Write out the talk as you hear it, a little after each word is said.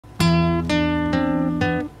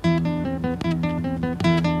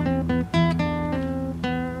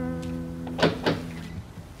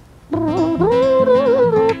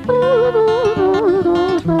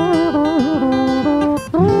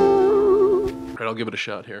right, I'll give it a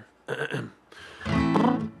shot here.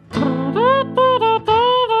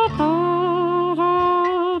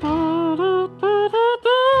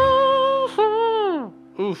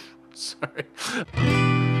 Oof, sorry.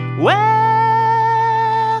 Welcome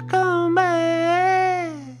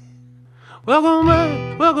back. Welcome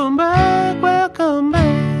back, welcome back, welcome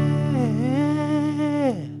back.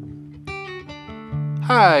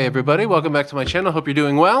 Hi everybody, welcome back to my channel. Hope you're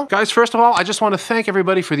doing well. Guys, first of all, I just want to thank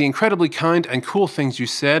everybody for the incredibly kind and cool things you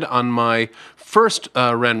said on my first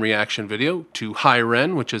Ren reaction video to Hi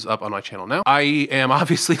Ren, which is up on my channel now. I am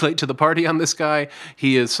obviously late to the party on this guy.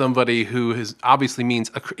 He is somebody who obviously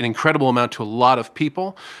means an incredible amount to a lot of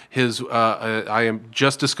people. I am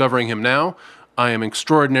just discovering him now. I am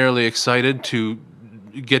extraordinarily excited to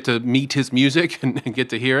get to meet his music and get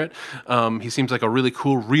to hear it. He seems like a really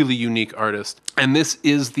cool, really unique artist. And this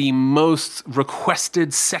is the most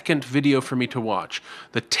requested second video for me to watch.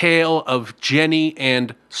 The Tale of Jenny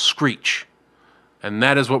and Screech. And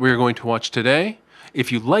that is what we are going to watch today.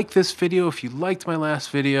 If you like this video, if you liked my last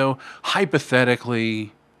video,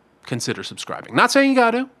 hypothetically, consider subscribing. Not saying you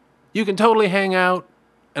got to. You can totally hang out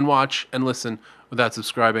and watch and listen without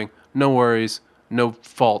subscribing. No worries, no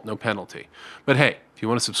fault, no penalty. But hey, if you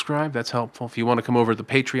want to subscribe, that's helpful. If you want to come over to the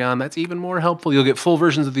Patreon, that's even more helpful. You'll get full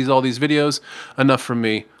versions of all these videos. Enough from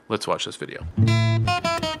me. Let's watch this video.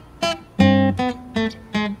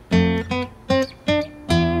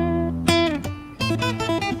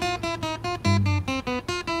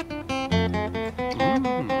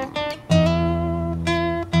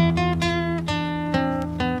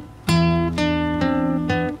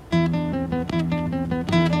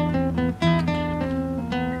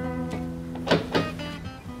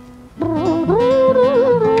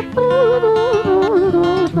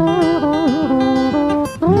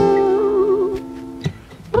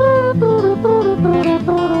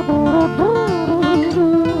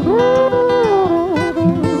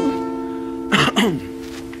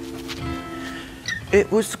 It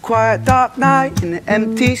was a quiet, dark night in an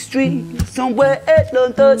empty street somewhere in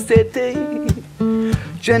London City.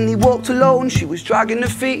 Jenny walked alone, she was dragging her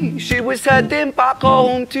feet. She was heading back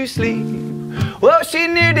home to sleep. Well, she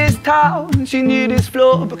knew this town, she knew this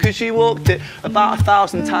floor, because she walked it about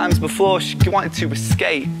 1,000 times before. She wanted to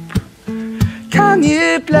escape. Can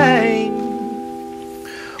you blame?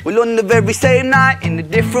 Well, on the very same night, in a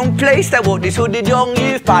different place, there walked this hooded young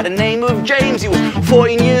youth by the name of James. He was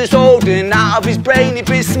 14 years old and out of his brain. He'd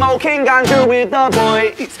been smoking ganja with the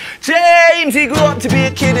boys. James, he grew up to be a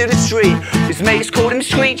kid of the street. His mates called him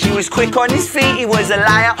Screech. He was quick on his feet. He was a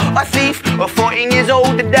liar, a thief. At 14 years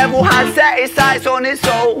old, the devil had set his sights on his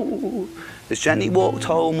soul. As Jenny walked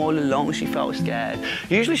home all alone, she felt scared.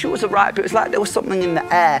 Usually she was alright, but it was like there was something in the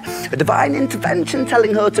air. A divine intervention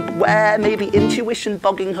telling her to beware. Maybe intuition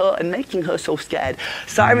bugging her and making her so scared.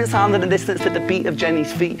 Sirens sounded in the distance with the beat of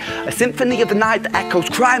Jenny's feet. A symphony of the night that echoes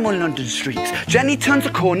crime on London streets. Jenny turns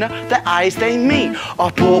a corner, their eyes they meet.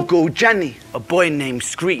 Our poor girl Jenny, a boy named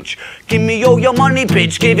Screech. Give me all your money,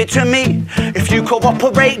 bitch, give it to me. If you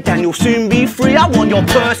cooperate, then you'll soon be free. I want your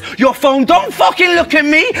purse, your phone, don't fucking look at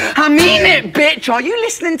me. I mean it, bitch, are you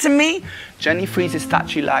listening to me? Jenny freezes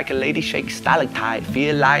statue like a lady shakes stalactite.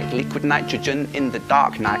 Feel like liquid nitrogen in the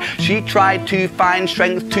dark night. She tried to find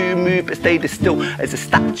strength to move, but stayed as still as a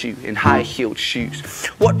statue in high-heeled shoes.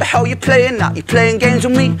 What the hell you playing at? You playing games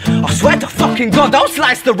with me? I swear to fucking God, I'll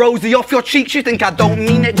slice the rosy off your cheeks. You think I don't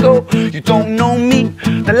mean it, girl? You don't know me.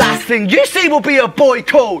 The last thing you see will be a boy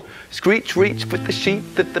code. Screech reached with the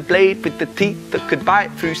sheath of the blade, with the teeth that could bite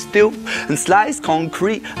through steel and slice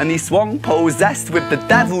concrete, and he swung possessed with the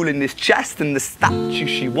devil in his chest, and the statue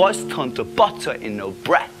she was turned to butter in her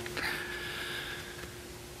breath.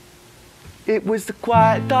 It was a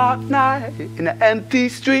quiet, dark night in an empty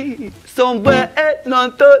street somewhere in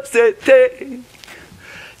London City.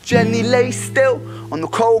 Jenny lay still on the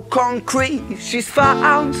cold concrete. She's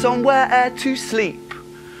found somewhere to sleep.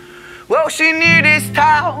 Well, she knew this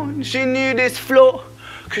town, she knew this floor,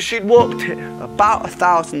 'cause she'd walked it about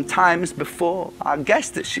 1,000 times before. I guess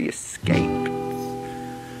that she escaped.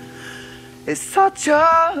 It's such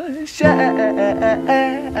a shame.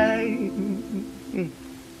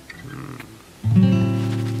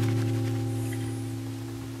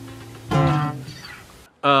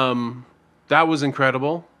 That was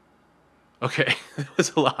incredible. Okay, that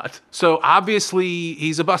was a lot. So obviously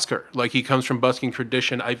he's a busker. Like, he comes from busking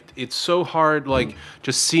tradition. It's so hard, like,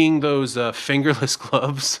 just seeing those fingerless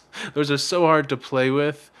gloves. Those are so hard to play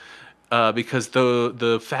with because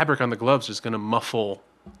the fabric on the gloves is going to muffle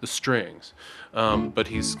the strings. But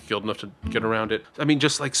he's skilled enough to get around it. I mean,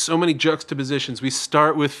 just like so many juxtapositions. We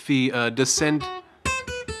start with the descent.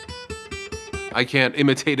 I can't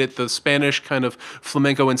imitate it. The Spanish kind of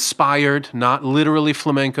flamenco inspired, not literally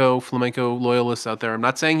flamenco loyalists out there. I'm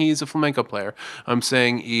not saying he's a flamenco player. I'm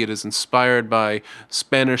saying it is inspired by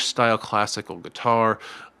Spanish style classical guitar.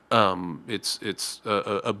 It's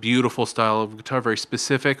a beautiful style of guitar, very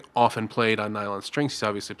specific, often played on nylon strings. He's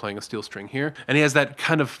obviously playing a steel string here. And he has that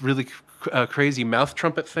kind of really crazy mouth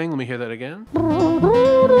trumpet thing. Let me hear that again. All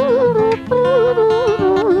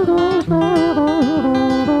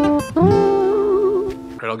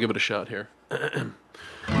right, I'll give it a shot here.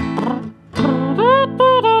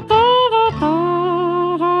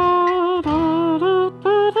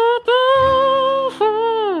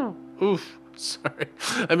 Oof. Sorry.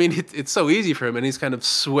 I mean, it's so easy for him, and he's kind of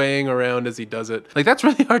swaying around as he does it. Like, that's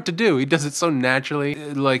really hard to do. He does it so naturally,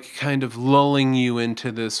 like kind of lulling you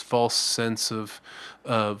into this false sense of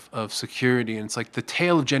security. And it's like the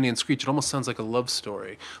tale of Jenny and Screech. It almost sounds like a love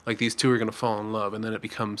story. Like these two are going to fall in love, and then it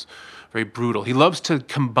becomes very brutal. He loves to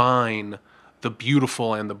combine the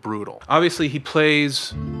beautiful and the brutal. Obviously, he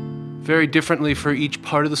plays very differently for each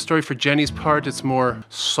part of the story. For Jenny's part, it's more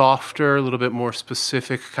softer, a little bit more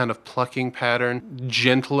specific kind of plucking pattern,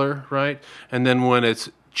 gentler, right? And then when it's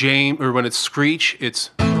when it's Screech, it's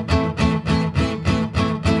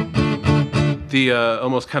the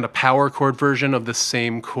almost kind of power chord version of the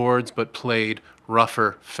same chords, but played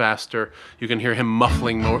rougher, faster. You can hear him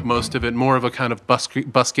muffling most of it, more of a kind of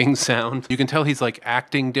busking sound. You can tell he's like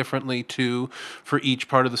acting differently too for each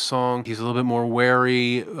part of the song. He's a little bit more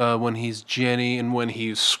wary when he's Jenny, and when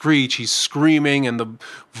he's Screech, he's screaming, and the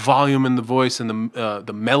volume in the voice and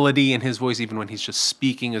the melody in his voice, even when he's just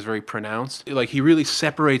speaking, is very pronounced. Like, he really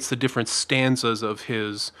separates the different stanzas of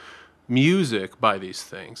his music by these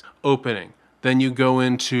things. Opening. Then you go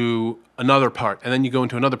into another part, and then you go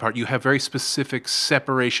into another part. You have very specific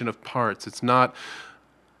separation of parts. It's not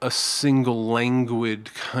a single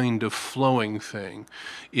languid kind of flowing thing.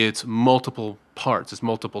 It's multiple parts, it's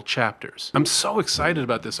multiple chapters. I'm so excited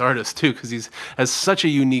about this artist too, because he has such a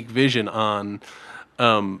unique vision on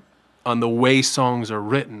the way songs are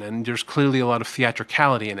written, and there's clearly a lot of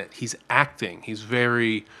theatricality in it. He's acting, he's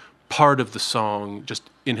very part of the song just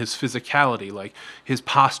in his physicality, like his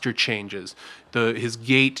posture changes, his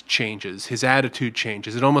gait changes, his attitude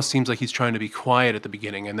changes. It almost seems like he's trying to be quiet at the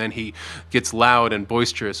beginning, and then he gets loud and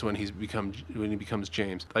boisterous when he becomes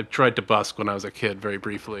James. I tried to busk when I was a kid very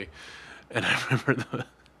briefly, and I remember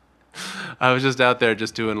I was just out there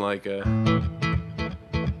just doing like a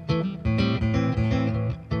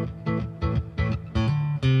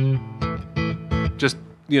just,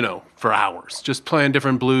 you know, for hours, just playing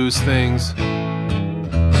different blues things.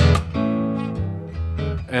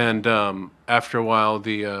 And after a while,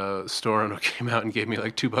 the store owner came out and gave me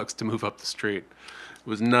like $2 to move up the street. It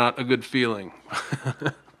was not a good feeling.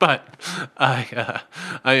 But I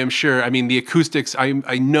am sure, I mean, the acoustics,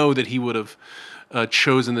 I know that he would have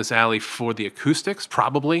chosen this alley for the acoustics,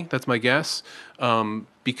 probably, that's my guess,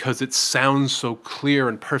 because it sounds so clear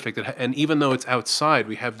and perfect. And even though it's outside,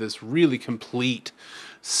 we have this really complete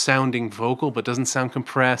sounding vocal, but doesn't sound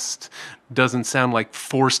compressed, doesn't sound like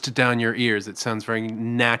forced down your ears. It sounds very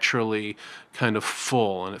naturally kind of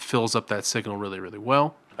full, and it fills up that signal really, really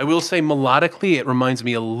well. I will say melodically, it reminds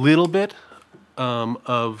me a little bit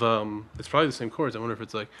it's probably the same chords. I wonder if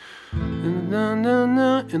it's like in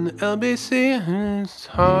the LBC, it's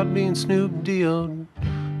hard being Snoop D-O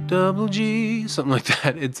double G, something like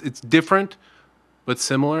that. It's different, but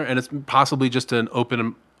similar, and it's possibly just an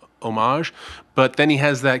open homage. But then he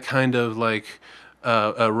has that kind of like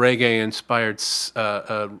a reggae-inspired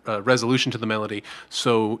resolution to the melody,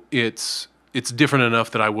 so it's different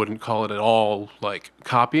enough that I wouldn't call it at all like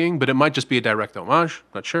copying, but it might just be a direct homage,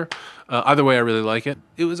 not sure. Either way, I really like it.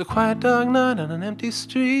 It was a quiet dark night on an empty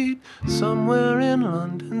street, somewhere in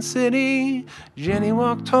London City. Jenny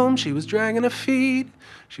walked home, she was dragging her feet.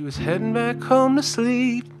 She was heading back home to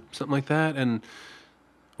sleep, something like that. And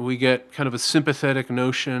we get kind of a sympathetic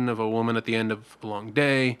notion of a woman at the end of a long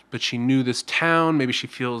day, but she knew this town. Maybe she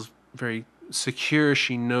feels very secure.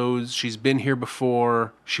 She knows she's been here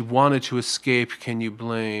before. She wanted to escape. Can you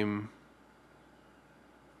blame?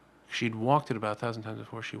 She'd walked it about 1,000 times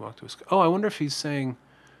before she walked to escape. Oh, I wonder if he's saying,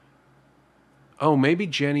 oh, maybe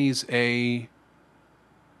Jenny's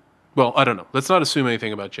well, I don't know. Let's not assume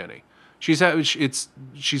anything about Jenny. She's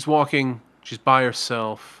walking, she's by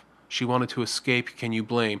herself. She wanted to escape. Can you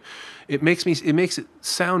blame? It makes it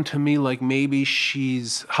sound to me like maybe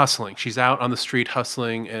she's hustling. She's out on the street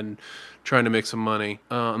hustling and trying to make some money.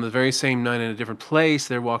 On the very same night in a different place,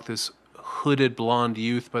 there walked this hooded blonde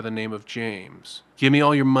youth by the name of James. Give me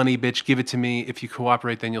all your money, bitch. Give it to me. If you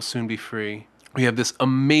cooperate, then you'll soon be free. We have this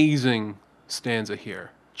amazing stanza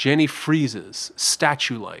here. Jenny freezes,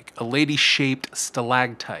 statue-like, a lady-shaped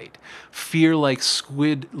stalactite, fear like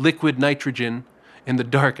liquid nitrogen in the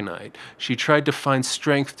dark night. She tried to find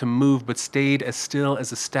strength to move, but stayed as still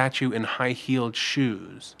as a statue in high-heeled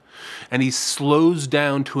shoes. And he slows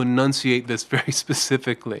down to enunciate this very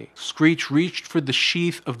specifically. Screech reached for the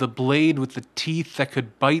sheath of the blade with the teeth that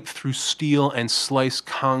could bite through steel and slice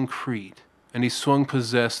concrete. And he swung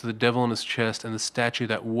possessed, the devil in his chest, and the statue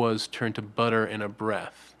that was turned to butter in a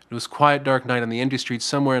breath. It was quiet, dark night on the empty street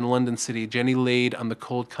somewhere in London City. Jenny laid on the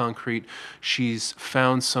cold concrete. She's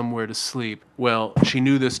found somewhere to sleep. Well, she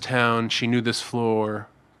knew this town, she knew this floor,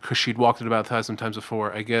 because she'd walked it about 1,000 times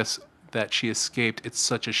before. I guess that she escaped. It's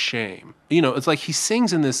such a shame. You know, it's like he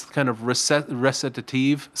sings in this kind of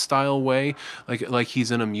recitative style way, like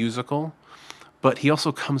he's in a musical. But he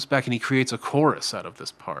also comes back and he creates a chorus out of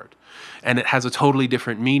this part. And it has a totally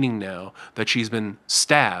different meaning now that she's been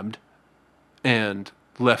stabbed and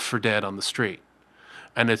left for dead on the street.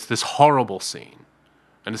 And it's this horrible scene.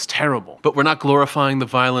 And it's terrible. But we're not glorifying the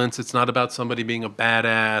violence. It's not about somebody being a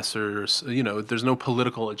badass or, you know, there's no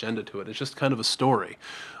political agenda to it. It's just kind of a story.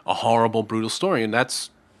 A horrible, brutal story. And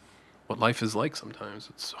that's what life is like sometimes.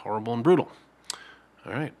 It's horrible and brutal.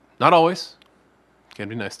 All right. Not always. Can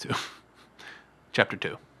be nice too. Chapter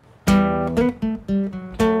 2.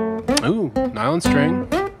 Ooh, nylon string.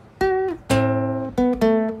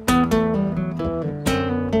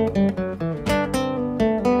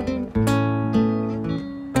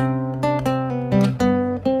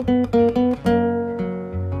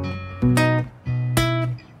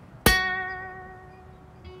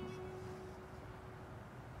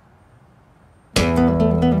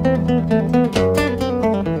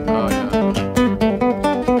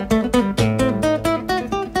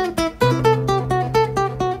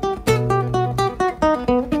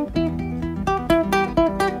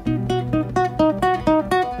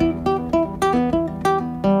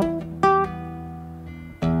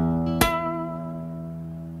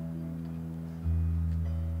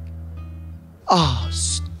 Our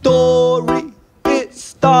story, it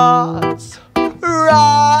starts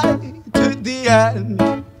right at the end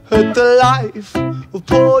of the life of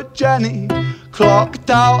poor Jenny, clocked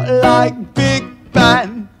out like Big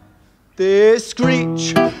Ben. Dear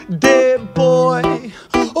Screech, dear boy,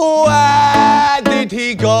 where did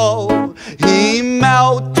he go? He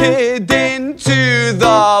melted into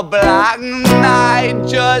the black night,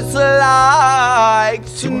 just like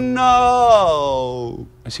to know.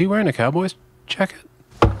 Is he wearing a Cowboys jacket?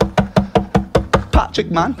 Patrick,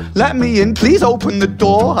 man, let me in, please open the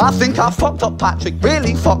door. I think I fucked up, Patrick,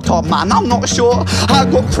 really fucked up, man, I'm not sure. I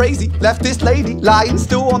got crazy, left this lady lying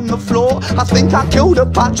still on the floor. I think I killed her,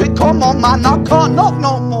 Patrick, come on, man, I can't knock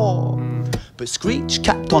no more. But Screech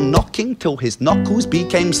kept on knocking till his knuckles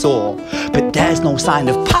became sore. But there's no sign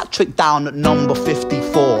of Patrick down at number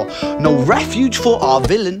 54. No refuge for our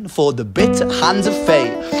villain, for the bitter hands of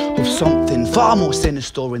fate, with something far more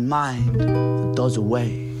sinister in mind that does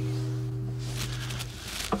away.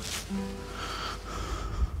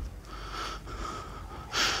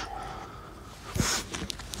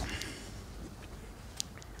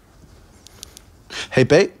 Hey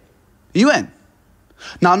babe, you in?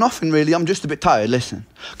 Nah, nothing really, I'm just a bit tired, listen.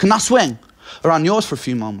 Can I swing around yours for a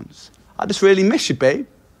few moments? I just really miss you, babe.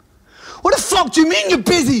 What the fuck do you mean you're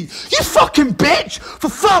busy? You fucking bitch! For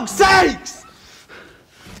fuck's sakes!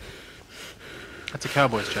 That's a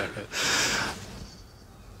Cowboys jacket.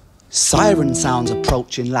 Siren sounds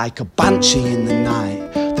approaching like a banshee in the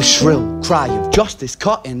night. The shrill cry of justice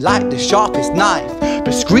cutting like the sharpest knife.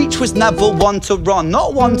 But Screech was never one to run,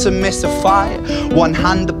 not one to miss a fight. One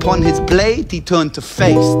hand upon his blade, he turned to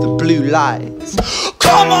face the blue lights.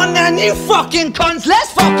 Come on then, you fucking cunts,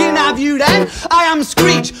 let's fucking have you then. I am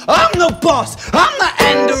Screech, I'm the boss, I'm the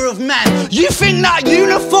ender of men. You think that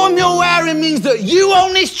uniform you're wearing means that you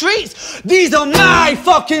own these streets? These are my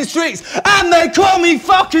fucking streets, and they call me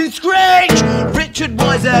fucking Screech. Richard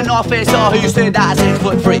was an officer who stood at 6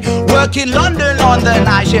 foot 3, working London on the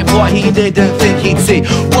night shift. What he didn't think he'd see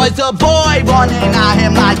was a boy running at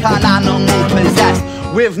him like an animal possessed.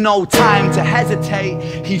 With no time to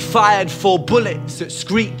hesitate, he fired 4 bullets at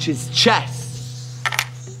Screech's chest.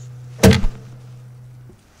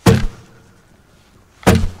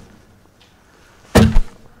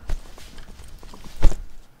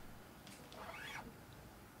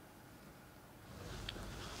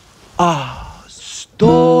 Our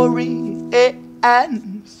story, it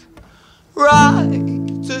ends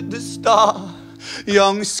right at the start.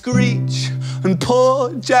 Young Screech and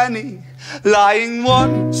poor Jenny lying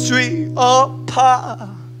 1 street apart.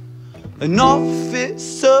 An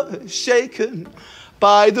officer shaken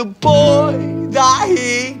by the boy that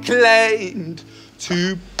he claimed.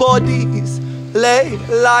 2 bodies lay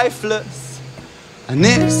lifeless, and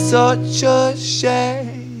it's such a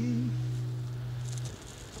shame.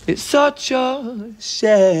 It's such a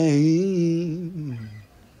shame.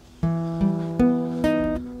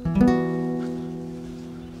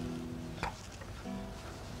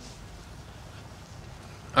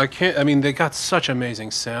 I mean, they got such amazing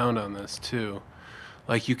sound on this too.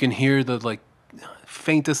 Like you can hear the like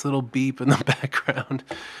faintest little beep in the background.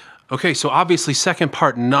 Okay, so obviously second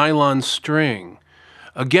part, nylon string.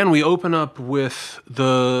 Again, we open up with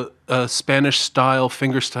the Spanish style,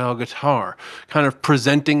 fingerstyle guitar, kind of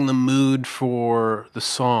presenting the mood for the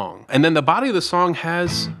song. And then the body of the song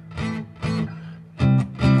has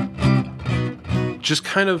just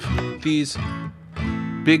kind of these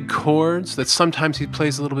big chords that sometimes he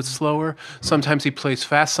plays a little bit slower, sometimes he plays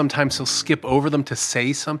fast, sometimes he'll skip over them to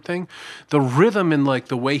say something. The rhythm in like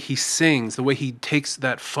the way he sings, the way he takes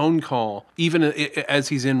that phone call, even as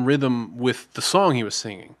he's in rhythm with the song he was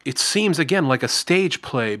singing. It seems again like a stage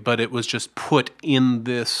play, but it was just put in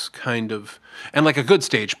this kind of, and like a good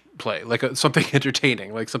stage play, like something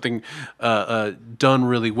entertaining, like something done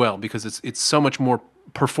really well, because it's so much more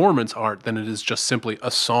performance art than it is just simply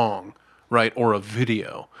a song, right, or a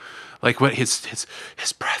video. Like when his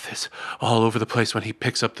breath is all over the place when he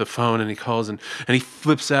picks up the phone and he calls and he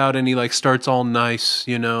flips out and he like starts all nice,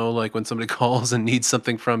 you know, like when somebody calls and needs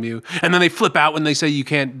something from you, and then they flip out when they say you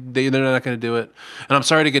can't, they're not going to do it. And I'm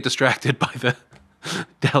sorry to get distracted by the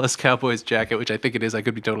Dallas Cowboys jacket, which I think it is. I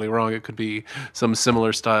could be totally wrong. It could be some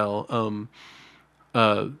similar style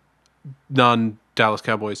non-Dallas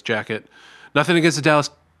Cowboys jacket. Nothing against the Dallas.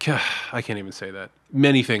 I can't even say that.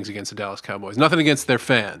 Many things against the Dallas Cowboys. Nothing against their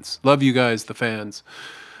fans. Love you guys, the fans.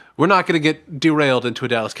 We're not going to get derailed into a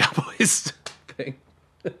Dallas Cowboys thing.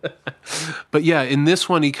 But yeah, in this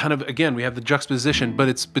one, he kind of, again, we have the juxtaposition, but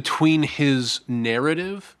it's between his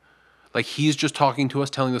narrative, like he's just talking to us,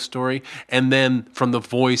 telling the story, and then from the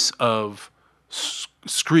voice of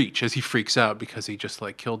Screech as he freaks out because he just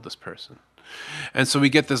like killed this person. And so we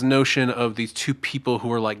get this notion of these two people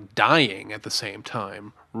who are like dying at the same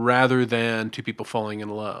time, rather than two people falling in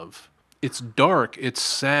love. It's dark, it's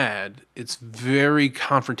sad, it's very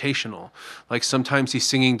confrontational. Like sometimes he's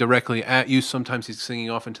singing directly at you, sometimes he's singing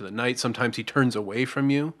off into the night, sometimes he turns away from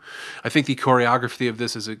you. I think the choreography of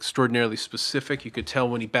this is extraordinarily specific. You could tell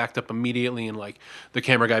when he backed up immediately, and like the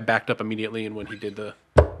camera guy backed up immediately, and when he did the,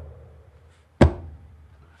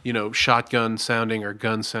 you know, shotgun sounding or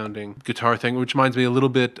gun sounding guitar thing, which reminds me a little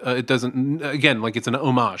bit, it doesn't, again, like it's an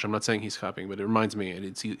homage. I'm not saying he's copying, but it reminds me,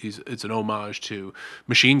 it's an homage to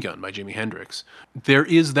Machine Gun by Jimi Hendrix. There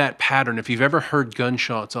is that pattern. If you've ever heard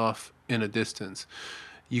gunshots off in a distance,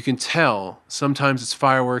 you can tell sometimes it's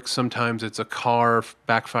fireworks, sometimes it's a car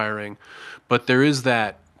backfiring, but there is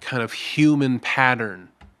that kind of human pattern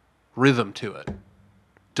rhythm to it,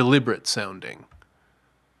 deliberate sounding.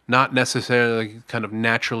 Not necessarily kind of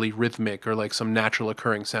naturally rhythmic or like some natural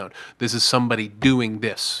occurring sound. This is somebody doing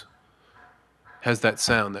this. Has that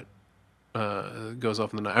sound that goes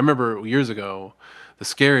off in the night. I remember years ago, the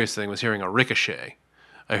scariest thing was hearing a ricochet.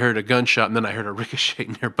 I heard a gunshot and then I heard a ricochet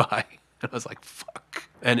nearby. And I was like, fuck.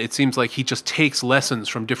 And it seems like he just takes lessons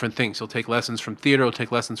from different things. He'll take lessons from theater, he'll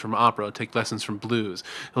take lessons from opera, he'll take lessons from blues,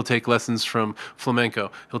 he'll take lessons from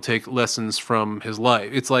flamenco, he'll take lessons from his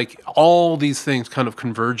life. It's like all these things kind of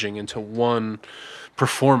converging into one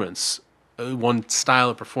performance, one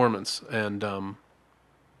style of performance, and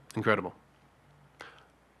incredible.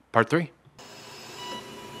 Part 3.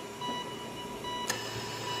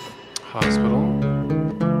 Hospital.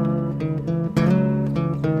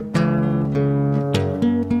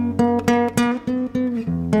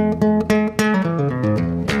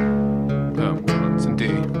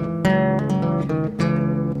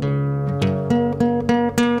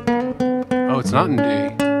 It's not in D.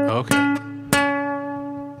 Oh, okay.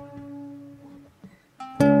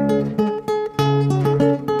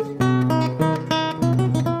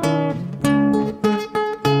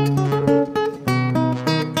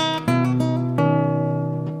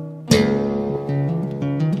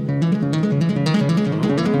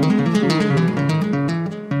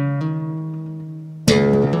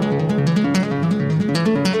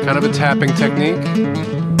 Kind of a tapping technique.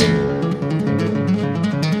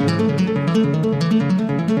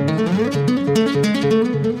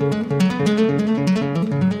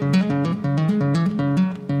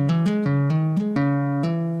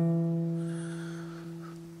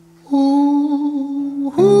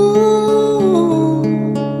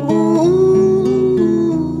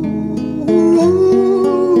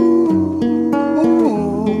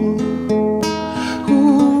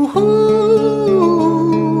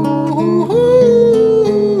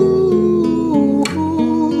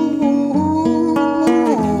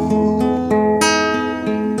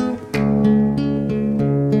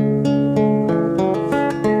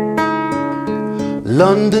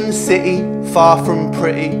 city, far from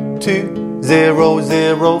pretty.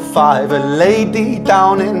 2005. A lady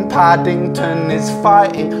down in Paddington is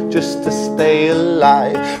fighting just to stay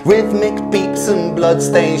alive. Rhythmic beats and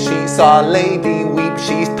bloodstained sheets. Our lady weeps,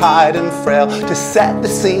 she's tired and frail. To set the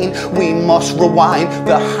scene, we must rewind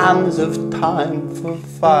the hands of time for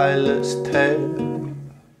Violet's tale.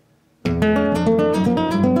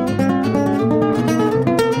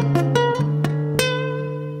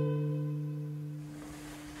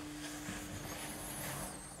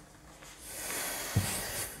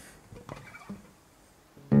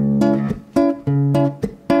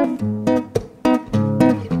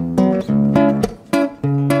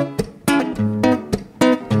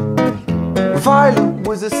 Violet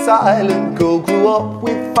was a silent girl, grew up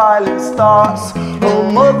with violent starts.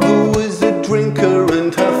 Her mother was a drinker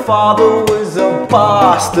and her father was a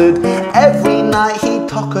bastard. Every night he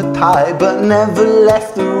took her tie but never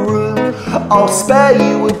left the room. I'll spare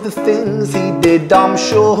you with the things he did, I'm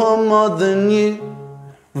sure her mother knew.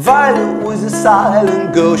 Violet was a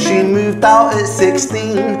silent girl, she moved out at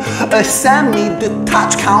 16. A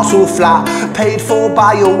semi-detached council flat, paid for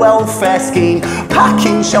by a welfare scheme.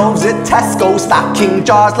 Packing shelves at Tesco, stacking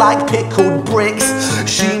jars like pickled bricks.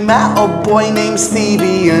 She met a boy named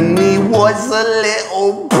Stevie and he was a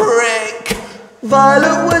little prick.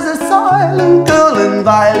 Violet was a silent girl and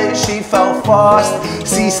Violet she fell fast.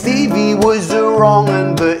 See, Stevie was a wrong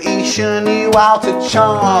un, but he sure knew how to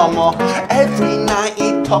charm her. Every night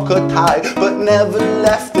he took her tie but never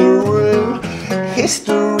left the room.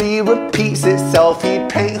 History repeats itself, he'd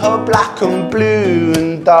paint her black and blue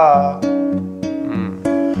and dark.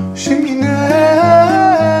 She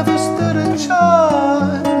never stood a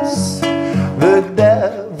chance. The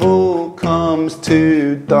devil comes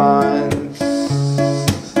to dance.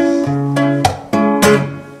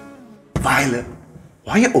 Violet,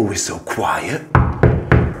 why are you always so quiet?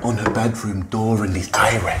 On her bedroom door and he's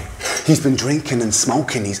irate. He's been drinking and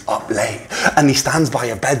smoking, he's up late. And he stands by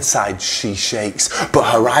her bedside, she shakes, but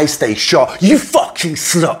her eyes stay shut. You fucking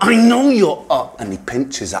slut, I know you're up. And he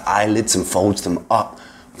pinches her eyelids and folds them up.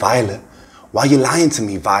 Violet, why are you lying to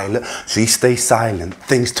me, Violet? She stays silent,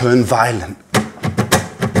 things turn violent.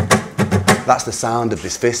 That's the sound of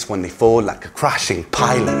his fists when they fall like a crashing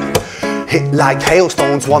pilot. Hit like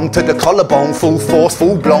hailstones, one to the collarbone, full force,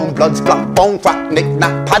 full blown, blood splat, bone crack,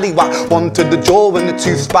 knick-knack, paddywhack, one to the jaw and the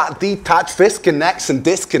tooth spat, detached fist connects and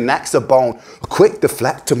disconnects a bone. A quick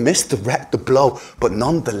deflect to misdirect the blow, but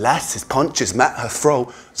nonetheless his punches met her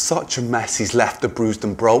throat. Such a mess he's left her bruised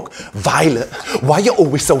and broke. Violet, why you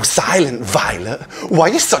always so silent, Violet? Why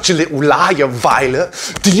you such a little liar, Violet?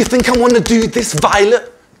 Do you think I want to do this, Violet?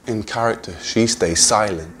 In character, she stays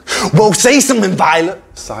silent. Well, say something, Violet.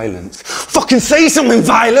 Silence. Fucking say something,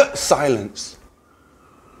 Violet. Silence.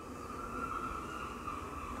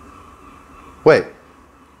 Wait.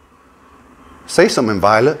 Say something,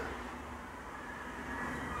 Violet.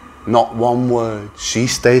 Not one word. She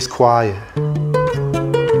stays quiet.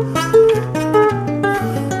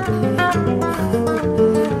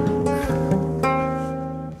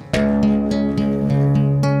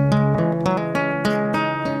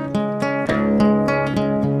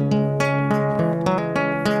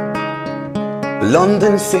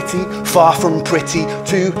 London city, far from pretty,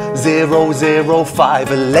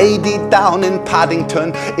 2005. A lady down in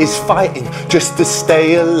Paddington is fighting just to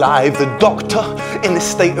stay alive. The doctor, in a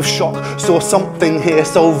state of shock, saw something here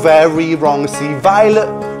so very wrong. See,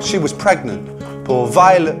 Violet, she was pregnant. Poor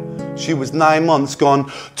Violet, she was 9 months gone.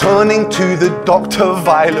 Turning to the doctor,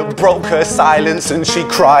 Violet broke her silence and she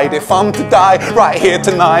cried, if I'm to die right here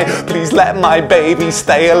tonight, please let my baby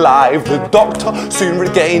stay alive. The doctor soon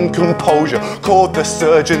regained composure, called the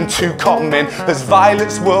surgeon to come in. As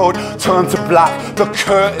Violet's world turned to black, the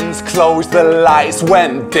curtains closed, the lights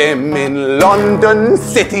went dim. In London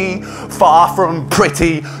city, far from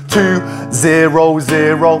pretty,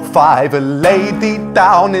 2005. A lady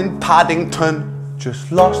down in Paddington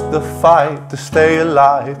just lost the fight to stay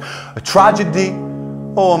alive. A tragedy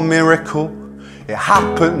or a miracle, it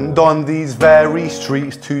happened on these very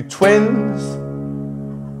streets. Two twins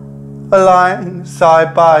aligned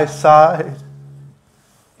side by side.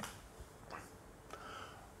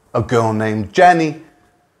 A girl named Jenny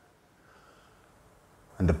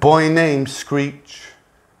and a boy named Screech.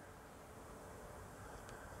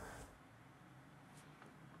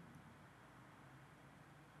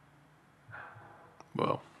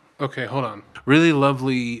 Whoa. Okay, hold on. Really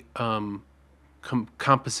lovely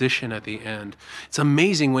composition at the end. It's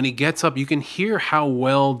amazing when he gets up. You can hear how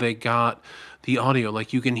well they got the audio.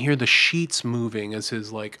 Like you can hear the sheets moving as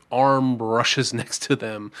his like arm brushes next to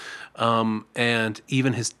them, and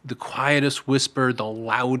even the quietest whisper, the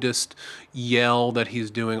loudest yell that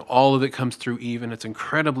he's doing, all of it comes through even. It's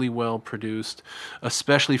incredibly well produced,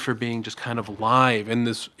 especially for being just kind of live in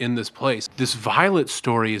this place. This Violet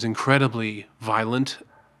story is incredibly violent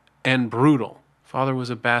and brutal. Father was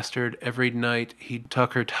a bastard. Every night he'd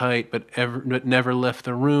tuck her tight, but never left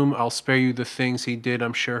the room. I'll spare you the things he did.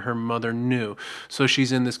 I'm sure her mother knew. So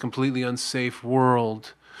she's in this completely unsafe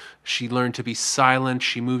world. She learned to be silent.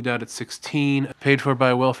 She moved out at 16, paid for by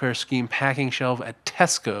a welfare scheme packing shelf at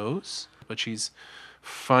Tesco's. But she's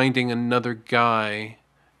finding another guy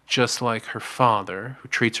just like her father, who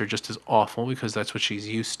treats her just as awful because that's what she's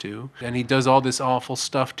used to. And he does all this awful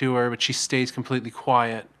stuff to her, but she stays completely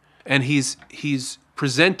quiet. And he's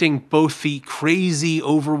presenting both the crazy,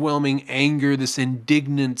 overwhelming anger, this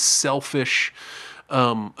indignant, selfish,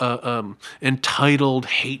 entitled,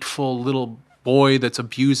 hateful little boy that's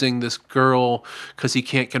abusing this girl because he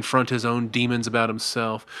can't confront his own demons about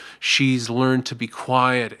himself. She's learned to be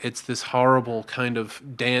quiet. It's this horrible kind of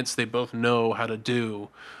dance they both know how to do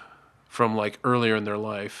from like earlier in their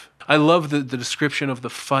life. I love the description of the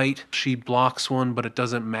fight. She blocks one, but it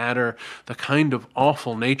doesn't matter. The kind of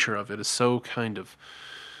awful nature of it is so kind of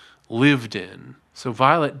lived in. So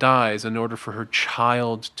Violet dies in order for her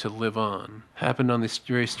child to live on. Happened on these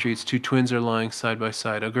very streets. Two twins are lying side by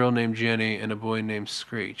side, a girl named Jenny and a boy named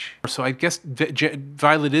Screech. So I guess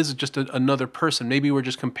Violet is just another person. Maybe we're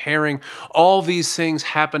just comparing all these things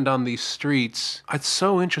happened on these streets. It's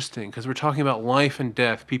so interesting because we're talking about life and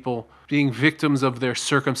death, people being victims of their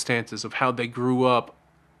circumstances, of how they grew up,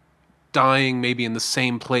 dying maybe in the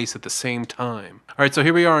same place at the same time. All right, so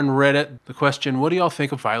here we are on Reddit. The question, what do y'all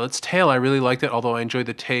think of Violet's tale? I really liked it, although I enjoyed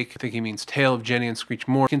the take. I think he means tale of Jenny and Screech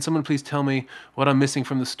more. Can someone please tell me what I'm missing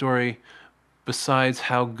from the story besides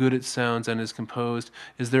how good it sounds and is composed?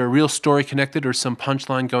 Is there a real story connected or some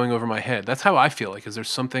punchline going over my head? That's how I feel like. Is there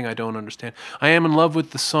something I don't understand? I am in love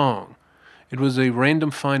with the song. It was a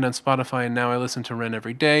random find on Spotify, and now I listen to Ren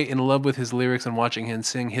every day. In love with his lyrics and watching him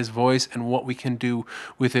sing, his voice and what we can do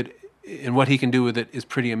with it, and what he can do with it is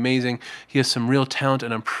pretty amazing. He has some real talent,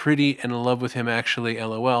 and I'm pretty in love with him, actually,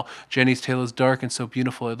 LOL. Jenny's tale is dark and so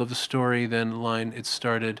beautiful. I love the story, then line, it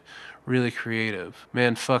started really creative.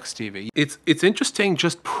 Man, fuck Stevie. It's interesting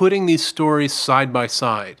just putting these stories side by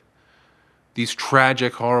side. These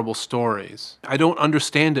tragic, horrible stories. I don't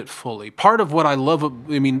understand it fully. Part of what I love,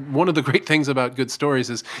 I mean, one of the great things about good stories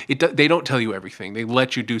is they don't tell you everything. They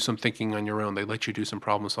let you do some thinking on your own. They let you do some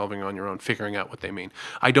problem solving on your own, figuring out what they mean.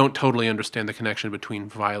 I don't totally understand the connection between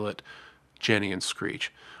Violet, Jenny, and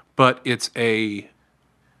Screech, but it's a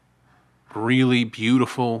really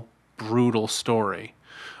beautiful, brutal story.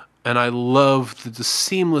 And I love the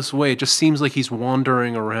seamless way. It just seems like he's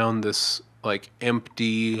wandering around this like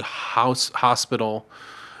empty hospital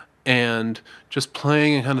and just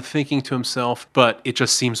playing and kind of thinking to himself, but it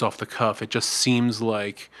just seems off the cuff. It just seems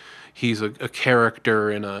like he's a character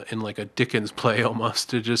in like a Dickens play almost,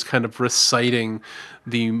 to just kind of reciting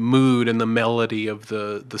the mood and the melody of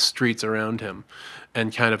the streets around him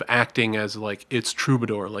and kind of acting as like its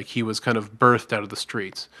troubadour, like he was kind of birthed out of the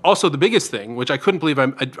streets. Also, the biggest thing, which I couldn't believe I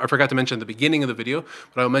forgot to mention at the beginning of the video,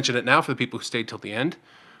 but I'll mention it now for the people who stayed till the end.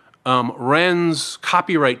 Ren's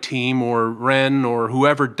copyright team, or Ren or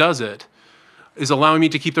whoever does it, is allowing me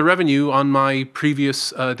to keep the revenue on my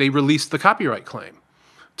previous, they released the copyright claim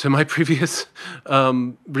to my previous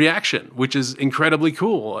reaction, which is incredibly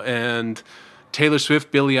cool. And Taylor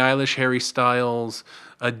Swift, Billie Eilish, Harry Styles,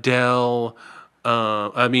 Adele,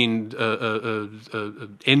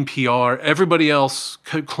 NPR, everybody else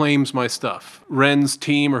claims my stuff. Ren's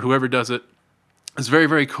team or whoever does it is very,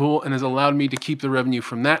 very cool and has allowed me to keep the revenue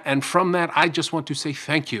from that. And from that, I just want to say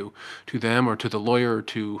thank you to them or to the lawyer or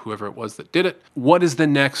to whoever it was that did it. What is the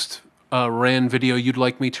next Ren video you'd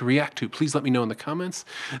like me to react to? Please let me know in the comments.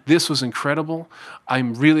 This was incredible.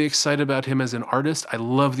 I'm really excited about him as an artist. I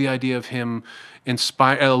love the idea of him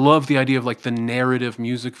I love the idea of like the narrative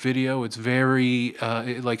music video. It's very,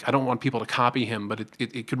 like, I don't want people to copy him, but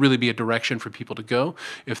it could really be a direction for people to go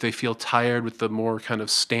if they feel tired with the more kind of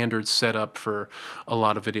standard setup for a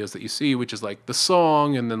lot of videos that you see, which is like the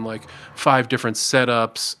song and then like 5 different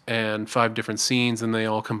setups and 5 different scenes and they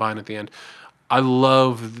all combine at the end. I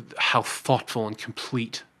love how thoughtful and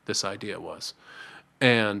complete this idea was,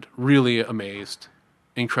 and really amazed.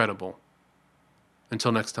 Incredible.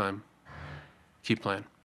 Until next time, keep playing.